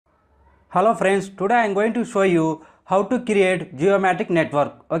Hello friends, today I am going to show you how to create geometric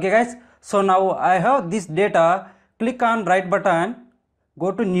network. Okay guys, so now I have this data. Click on right button,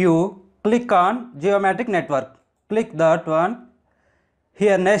 go to new, click on geometric network, click that one.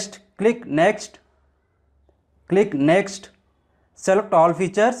 Here next, click next, select all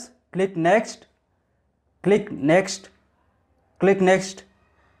features, click next, click next, click next,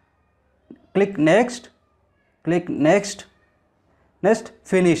 click next, click next, next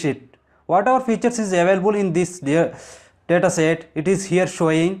finish it. Whatever features is available in this data set, it is here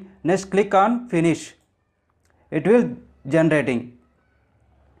showing. Next click on finish, it will generating.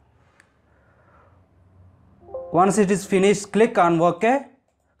 Once it is finished, click on OK.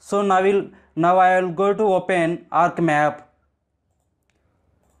 So now I will go to open ArcMap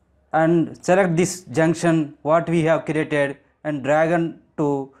and select this junction what we have created and drag on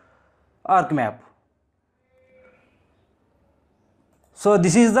to ArcMap. So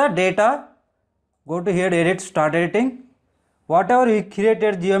this is the data. Go to here, edit, start editing. Whatever we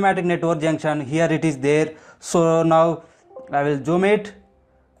created geometric network junction, here it is there. So now I will zoom it.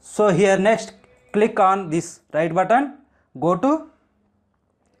 So here next click on this right button, go to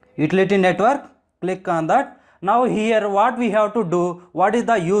utility network, click on that. Now here what we have to do, what is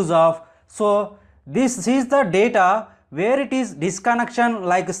the use of? So this is the data where it is disconnection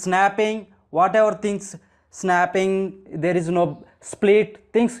like snapping, whatever things snapping, there is no split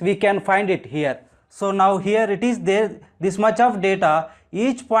things, we can find it here. So now here it is there, this much of data,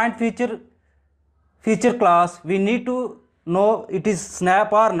 each point feature class we need to know it is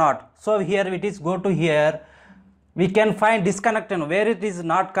snap or not. So here it is, go to here, we can find disconnected, where it is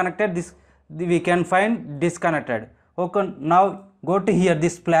not connected, this we can find disconnected. Okay, now go to here,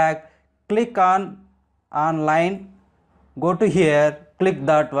 this flag, click on line, go to here, click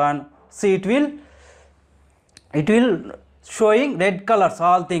that one. See, it will showing red colors,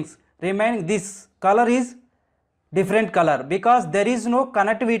 all things remaining. This color is different color because there is no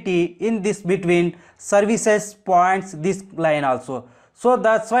connectivity in this between services points, this line also. So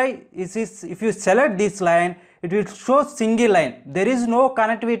that's why it is, if you select this line, it will show single line. There is no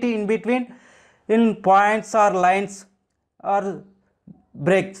connectivity in between in points or lines or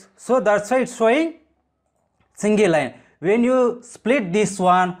breaks. So that's why it's showing single line. When you split this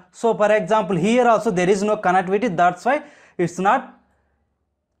one, so for example here also there is no connectivity, that's why it's not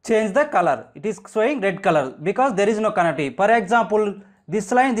change the color, it is showing red color because there is no connectivity. For example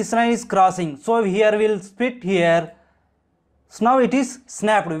this line is crossing, so here will split here. So now it is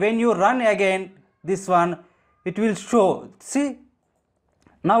snapped. When you run again this one, it will show. See,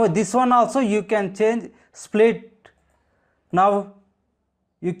 now this one also you can change split. Now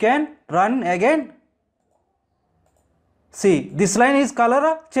you can run again. See, this line is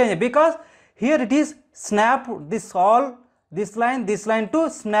color change because here it is snap this all, this line to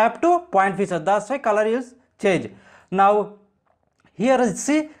snap to point feature, that's why color is change. Now here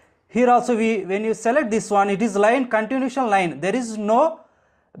see, here also when you select this one, it is line continuation line, there is no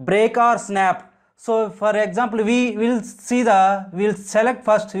break or snap. So for example we will see we'll select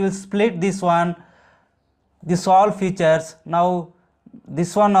first, we will split this one, this all features. Now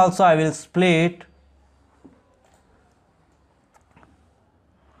this one also I will split.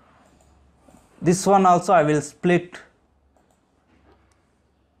 This one also I will split,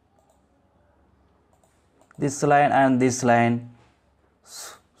 this line and this line.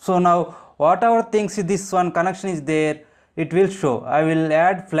 So now whatever things this one connection is there, it will show. I will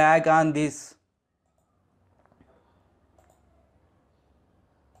add flag on this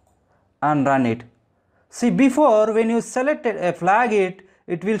and run it. See, before when you select a flag,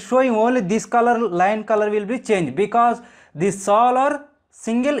 it will showing only this color, line color will be changed because this all are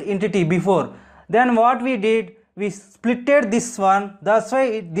single entity before. Then what we did, we splitted this one, that's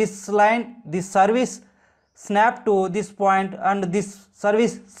why this line, this service snap to this point and this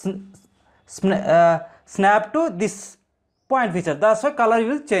service snap to this point feature, that's why color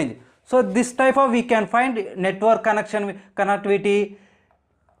will change. So this type of we can find network connectivity.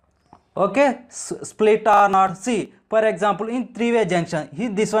 Okay, split or not. See, for example in three-way junction,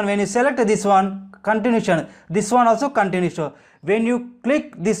 this one when you select this one continuation, this one also continuation. When you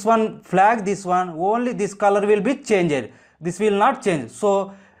click this one flag, this one only this color will be changed, this will not change.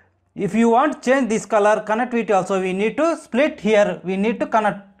 So if you want change this color connectivity also, we need to split here, we need to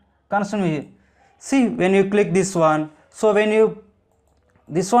connect constantly. See, when you click this one, so when you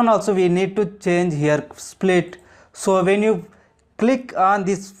this one also we need to change here split. So when you click on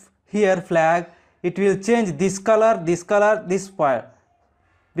this here flag, it will change this color, this point,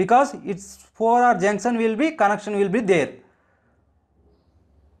 because it's 4R junction will be connection will be there.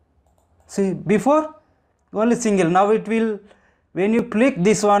 See, before only single, now it will, when you click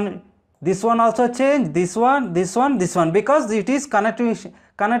this one, This one also change, this one, because it is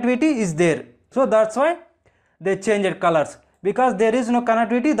connectivity is there. So that's why they changed colors, because there is no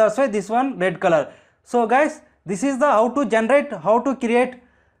connectivity, that's why this one red color. So guys, this is the how to create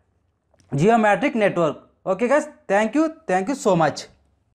geometric network. Okay guys, thank you so much.